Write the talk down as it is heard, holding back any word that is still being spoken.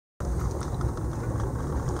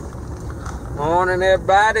Morning,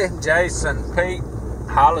 everybody. Jason, Pete,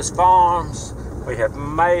 Hollis Farms. We have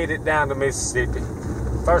made it down to Mississippi.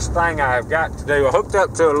 First thing I've got to do, I hooked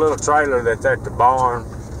up to a little trailer that's at the barn.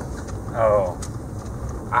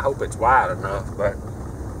 I hope it's wide enough, but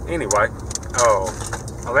anyway,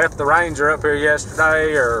 I left the Ranger up here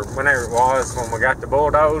yesterday, or whenever it was, when we got the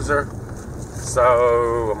bulldozer.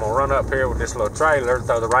 So I'm gonna run up here with this little trailer,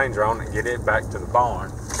 throw the Ranger on it, and get it back to the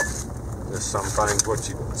barn. There's some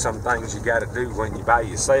things you got to do when you by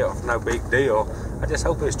yourself. No big deal. I just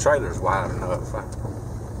hope this trailer's wide enough.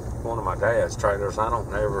 One of my dad's trailers. I don't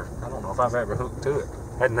know if I've ever hooked to it.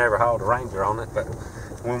 Had never hauled a Ranger on it, but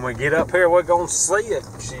when we get up here, we're gonna see if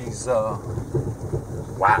she's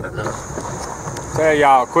wide enough. Tell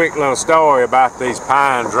y'all a quick little story about these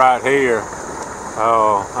pines right here.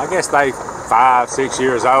 I guess they 5-6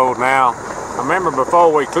 years old now. I remember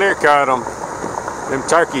before we clear cut them, them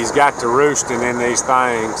turkeys got to roosting in these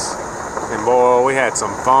things, and boy, we had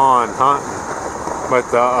some fun hunting. But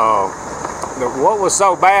what was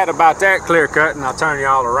so bad about that clear cutting, I'll turn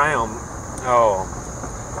y'all around.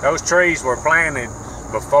 Those trees were planted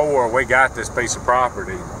before we got this piece of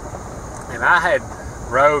property, and I had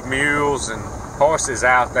rode mules and horses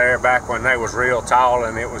out there back when they was real tall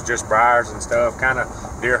and it was just briars and stuff, kind of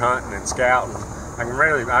deer hunting and scouting. I can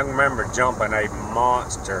remember jumping a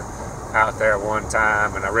monster out there one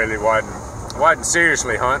time, and I really wasn't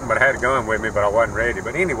seriously hunting, but I had a gun with me, but I wasn't ready.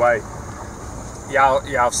 But anyway,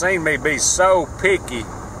 y'all seen me be so picky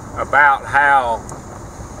about how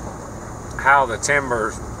the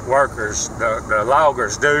timber workers, the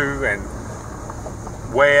loggers do, and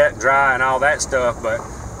wet, dry, and all that stuff. But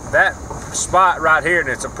that spot right here, and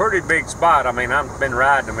it's a pretty big spot. I mean, I've been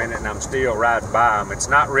riding a minute and I'm still riding by them. It's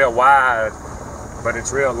not real wide, but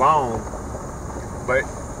it's real long. But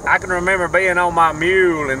I can remember being on my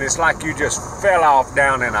mule, and it's like you just fell off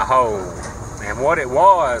down in a hole. And what it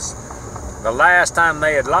was, the last time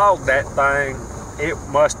they had logged that thing, it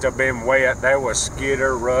must have been wet. There was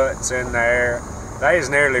skitter ruts in there. They was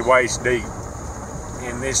nearly waist deep.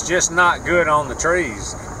 And it's just not good on the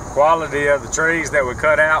trees. Quality of the trees that we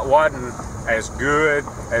cut out wasn't as good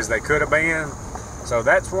as they could have been. So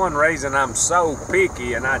that's one reason I'm so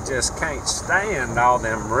picky, and I just can't stand all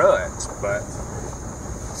them ruts. But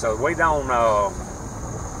so we ain't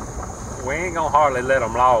gonna hardly let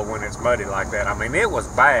them log when it's muddy like that. I mean, it was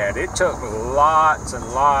bad. It took lots and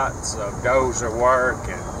lots of dozer work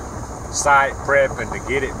and site prepping to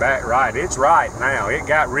get it back right. It's right now. It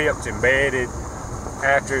got ripped and bedded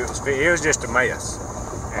after it was fit. It was just a mess.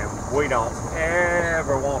 And we don't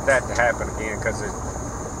ever want that to happen again, because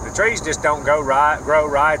the trees just don't grow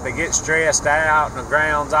right. They get stressed out, and the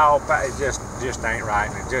ground's all, it just ain't right,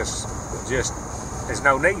 and it just there's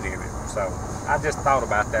no need in it. So I just thought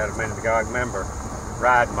about that a minute ago. I remember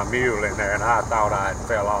riding my mule in there, and I thought I had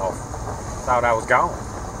fell off. Thought I was gone.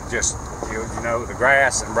 Just, you know, the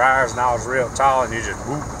grass and briars and all was real tall, and you just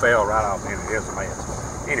whoop, fell right off in it. It was a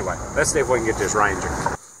mess. Anyway, let's see if we can get this Ranger.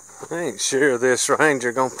 I ain't sure this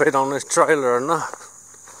Ranger gonna fit on this trailer or not.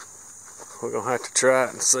 We're gonna have to try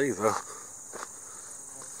it and see though.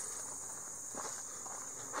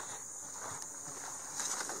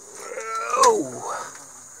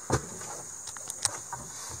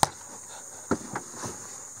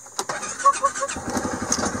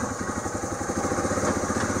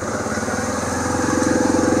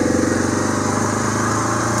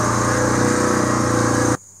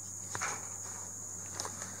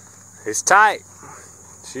 It's tight.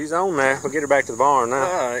 She's on there. We'll get her back to the barn now.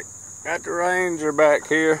 Alright, got the Ranger back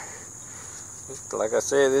here. Like I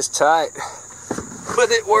said, it's tight.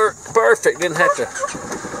 But it worked perfect. Didn't have to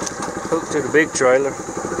hook to the big trailer.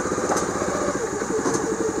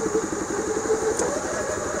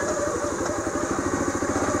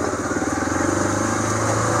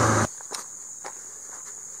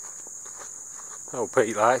 Oh,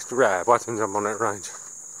 Pete likes to ride. Watch him jump on that Ranger.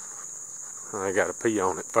 I gotta pee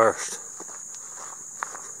on it first.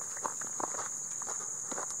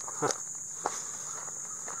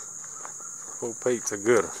 Old Pete's a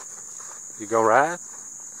good one. You gonna ride?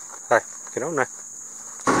 Hey, get on there.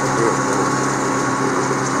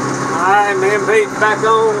 Alright, me and Pete back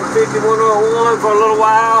on 5101 for a little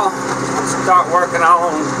while. Start working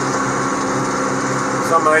on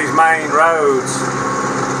some of these main roads.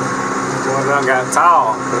 Boy, done got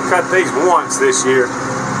tall. We cut these once this year.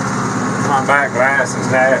 My back glass is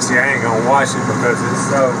nasty. I ain't gonna wash it because it's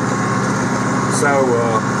so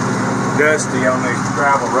dusty on these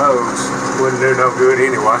gravel roads. Wouldn't do no good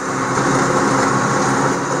anyway.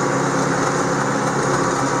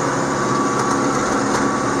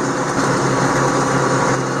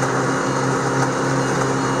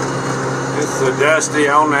 so dusty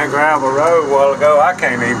on that gravel road a while ago, I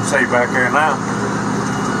can't even see back there now.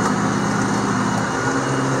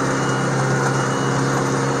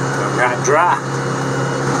 It got dry.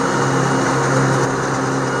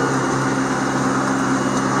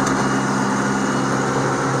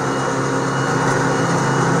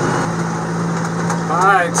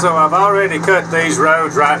 Alright, so I've already cut these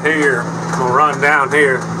roads right here. I'm going to run down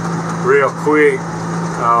here real quick.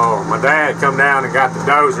 Oh, my dad come down and got the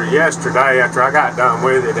dozer yesterday after I got done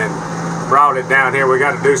with it and brought it down here. We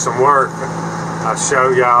got to do some work. I'll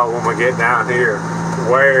show y'all when we get down here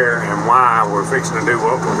where and why we're fixing to do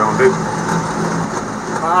what we're going to do.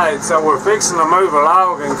 Alright, so we're fixing to move a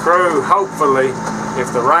logging crew. Hopefully,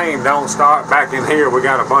 if the rain don't start back in here, we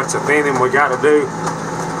got a bunch of thinning we got to do.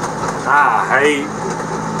 I hate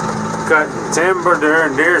cutting timber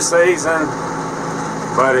during deer season,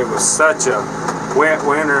 but it was such a wet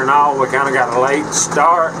winter and all, we kind of got a late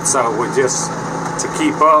start, so we just, to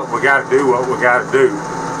keep up, we got to do what we got to do.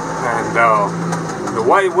 And the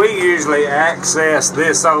way we usually access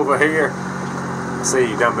this over here, see,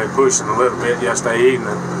 you done been pushing a little bit yesterday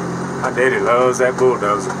evening. My daddy loves that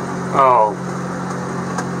bulldozer. Oh,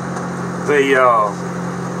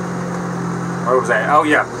 where was that? Oh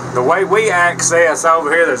yeah, the way we access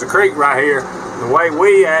over here, there's a creek right here. The way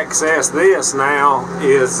we access this now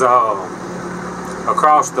is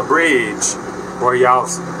across the bridge where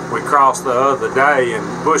we crossed the other day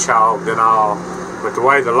and bush hogged and all. But the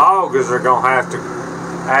way the loggers are gonna have to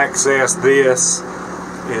access this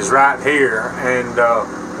is right here, and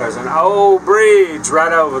there's an old bridge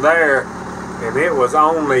right over there, and it was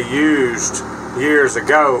only used years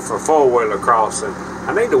ago for four-wheeler crossing.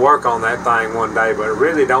 I need to work on that thing one day, but I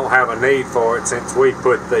really don't have a need for it since we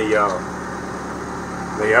put the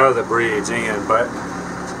other bridge in. But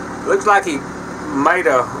it looks like he made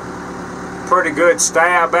a pretty good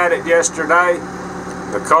stab at it yesterday.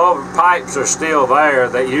 The culvert pipes are still there.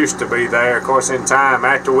 They used to be there. Of course, in time,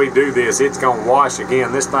 after we do this, it's going to wash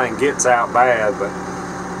again. This thing gets out bad, but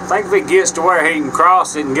I think if it gets to where he can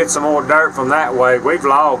cross it and get some more dirt from that way, we've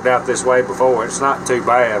logged out this way before. It's not too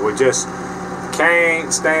bad. We just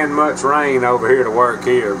can't stand much rain over here to work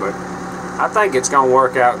here, but I think it's going to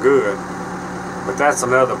work out good. But that's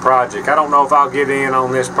another project. I don't know if I'll get in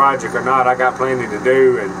on this project or not. I got plenty to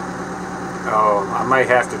do, and I may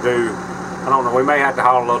have to do, I don't know, we may have to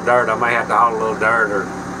haul a little dirt. I may have to haul a little dirt or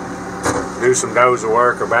do some dozer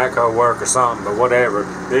work or backhoe work or something, but whatever.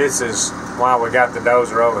 This is why we got the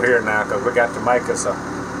dozer over here now, because we got to make us a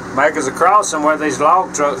crossing where these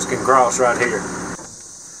log trucks can cross right here.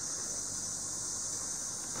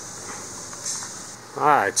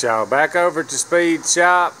 Alright, y'all, back over to Speed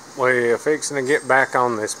Shop. We're fixing to get back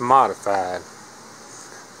on this modified.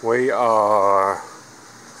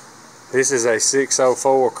 This is a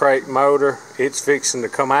 604 crate motor. It's fixing to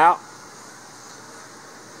come out,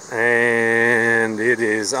 and it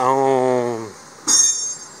is on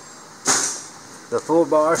the full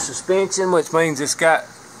bar suspension, which means it's got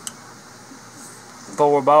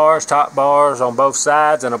 4 bars, top bars on both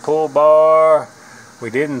sides, and a pull bar. We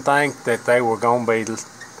didn't think that they were going to be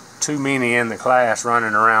too many in the class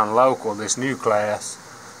running around local, this new class,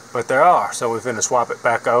 but there are, so we're going to swap it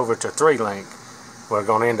back over to 3-link. We're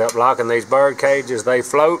going to end up locking these bird cages. They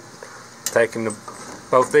float, taking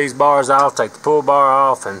both these bars off, take the pull bar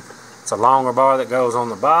off, and it's a longer bar that goes on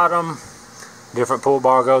the bottom, different pull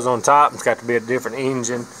bar goes on top. It's got to be a different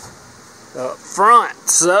engine up front,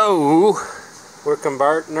 so we're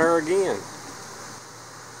converting her again.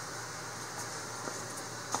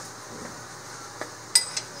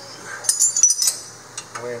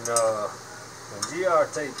 When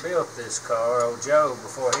GRT built this car, old Joe,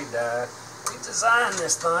 before he died, he designed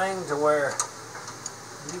this thing to where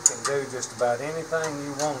you can do just about anything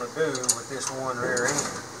you want to do with this one rear end.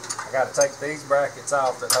 I got to take these brackets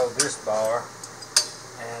off that hold this bar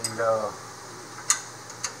and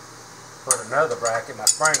put another bracket. My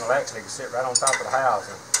spring will actually sit right on top of the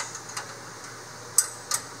housing.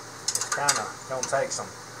 It's kind of going to take some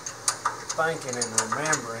thinking and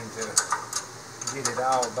remembering to get it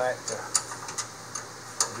all back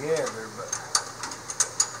together, but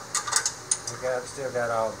still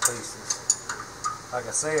got all the pieces. Like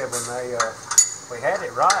I said, when we had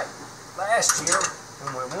it right last year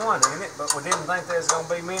when we won in it, but we didn't think there was going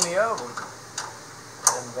to be many of them,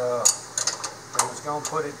 and we was going to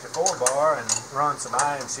put it to 4-bar and run some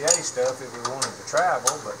IMCA stuff if we wanted to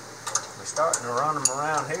travel, but we're starting to run them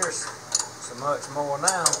around here so much more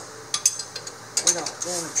now. We don't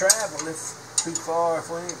want to travel too far if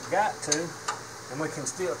we ain't got to, and we can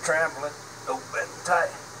still travel it open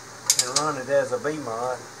tight and run it as a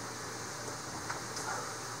V-mod.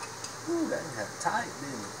 Ooh, that had tight,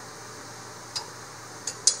 didn't it?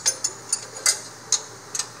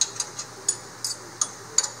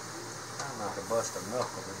 I'm not to bust a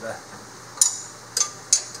knuckle today.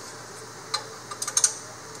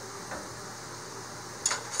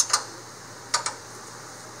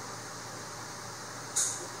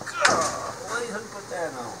 God, who put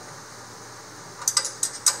that on?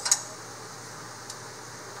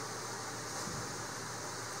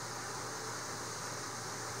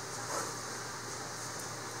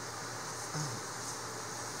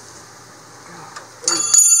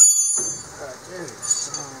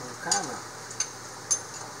 Kind of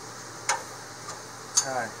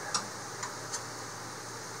tight.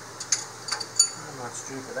 I might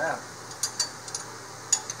strip it out.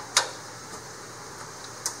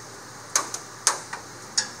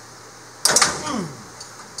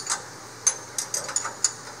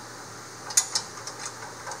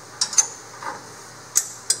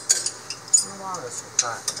 Why is it so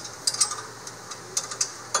tight?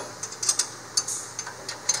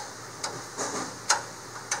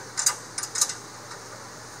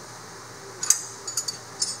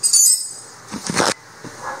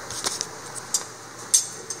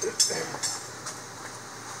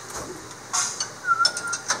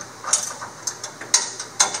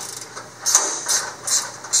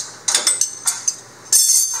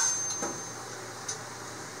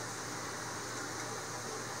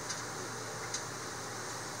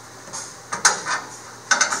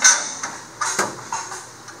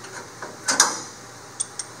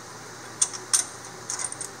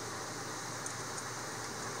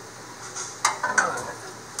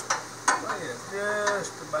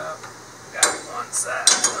 Just about got one side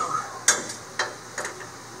now.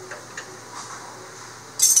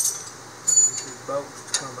 These bolts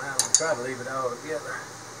to come out and try to leave it all together.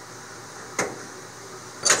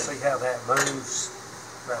 Let's see how that moves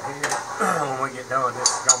right here. When we get done, this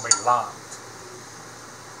is going to be locked.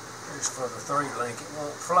 Just for the 3-link, it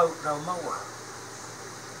won't float no more.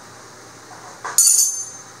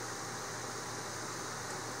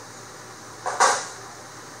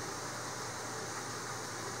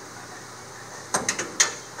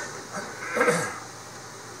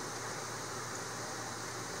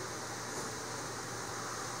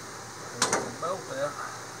 Both out.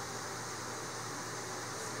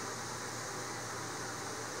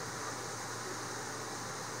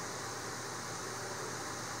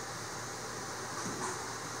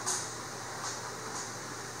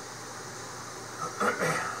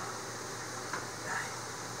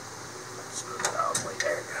 Screw it all the way.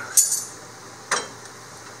 There it goes.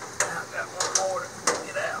 Now I've got one more to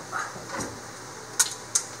get out.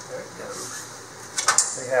 There it goes.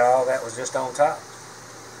 See how all that was just on top?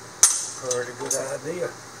 Pretty good idea.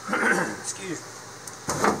 Excuse me.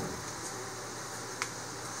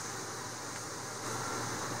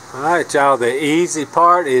 Alright y'all, the easy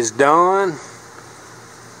part is done.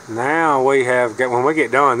 Now we have, when we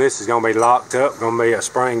get done, this is going to be locked up, going to be a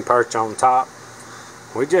spring perch on top.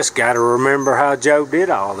 We just got to remember how Joe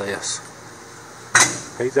did all this.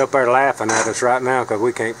 He's up there laughing at us right now because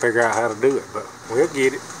we can't figure out how to do it, but we'll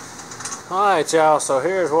get it. Alright y'all, so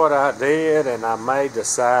here's what I did and I may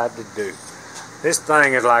decide to do. This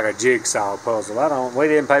thing is like a jigsaw puzzle. We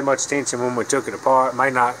didn't pay much attention when we took it apart. May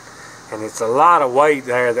not, and it's a lot of weight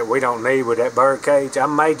there that we don't need with that bird cage. I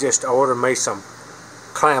may just order me some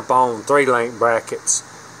clamp-on 3-link brackets,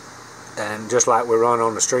 and just like we run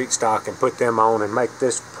on the street stock, and put them on and make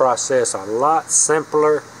this process a lot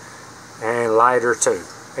simpler and lighter too.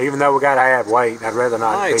 Even though we got to add weight, I'd rather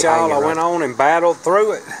not. Alright y'all, I went on and battled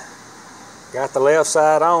through it. Got the left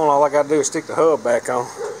side on. All I got to do is stick the hub back on.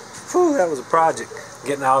 Whew, that was a project.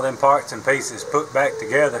 Getting all them parts and pieces put back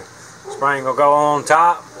together. Spring will go on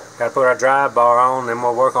top. Got to put our drive bar on, then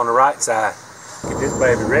we'll work on the right side. Get this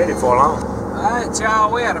baby ready for long. Alright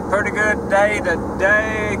y'all, we had a pretty good day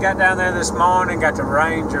today. Got down there this morning, got the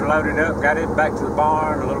Ranger loaded up, got it back to the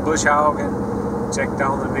barn, a little bush hogging. Checked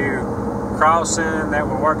on the new crossing that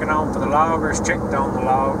we're working on for the loggers. Checked on the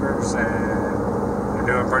loggers, and they're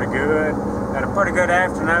doing pretty good. Had a pretty good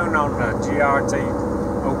afternoon on the GRT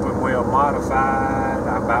open wheel modified.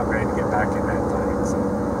 I'm about ready to get back in that thing. So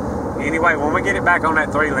anyway, when we get it back on that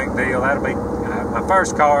 3-link deal, that'll be my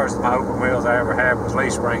first cars, my open wheels I ever had was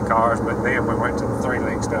leaf spring cars, but then we went to the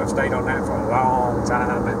 3-link stuff, stayed on that for a long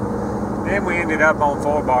time, and then we ended up on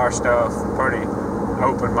 4-bar stuff, pretty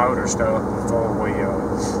open motor stuff before we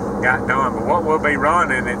got done. But what we'll be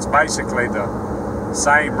running, it's basically the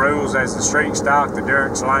same rules as the street stock, the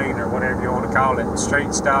Durance Lane, or whatever you want to call it,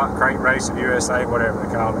 street stock, crate racing USA, whatever they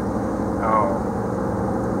call it.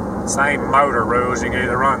 Same motor rules. You can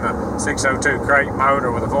either run the 602 crate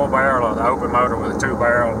motor with a full barrel or the open motor with a 2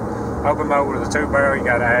 barrel. Open motor with a 2 barrel, you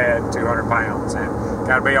got to add 200 pounds. And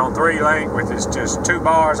got to be on 3-link, which is just 2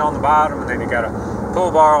 bars on the bottom, and then you got a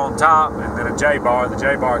pull bar on top, and then a J bar. The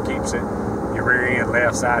J bar keeps it your rear end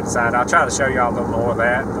left side to side. I'll try to show y'all a little more of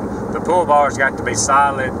that. The pull bar's got to be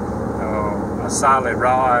solid, a solid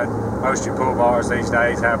rod. Most of your pull bars these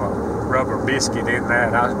days have a rubber biscuit in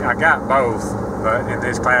that. I got both, but in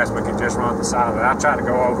this class we can just run the solid. I'll try to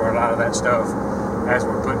go over a lot of that stuff as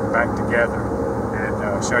we're putting it back together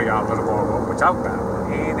and show y'all a little more of what we're talking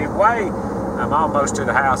about. Anyway, I'm almost to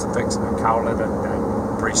the house and fixing to call it a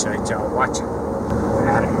day. Appreciate y'all watching.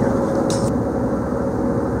 Out of here.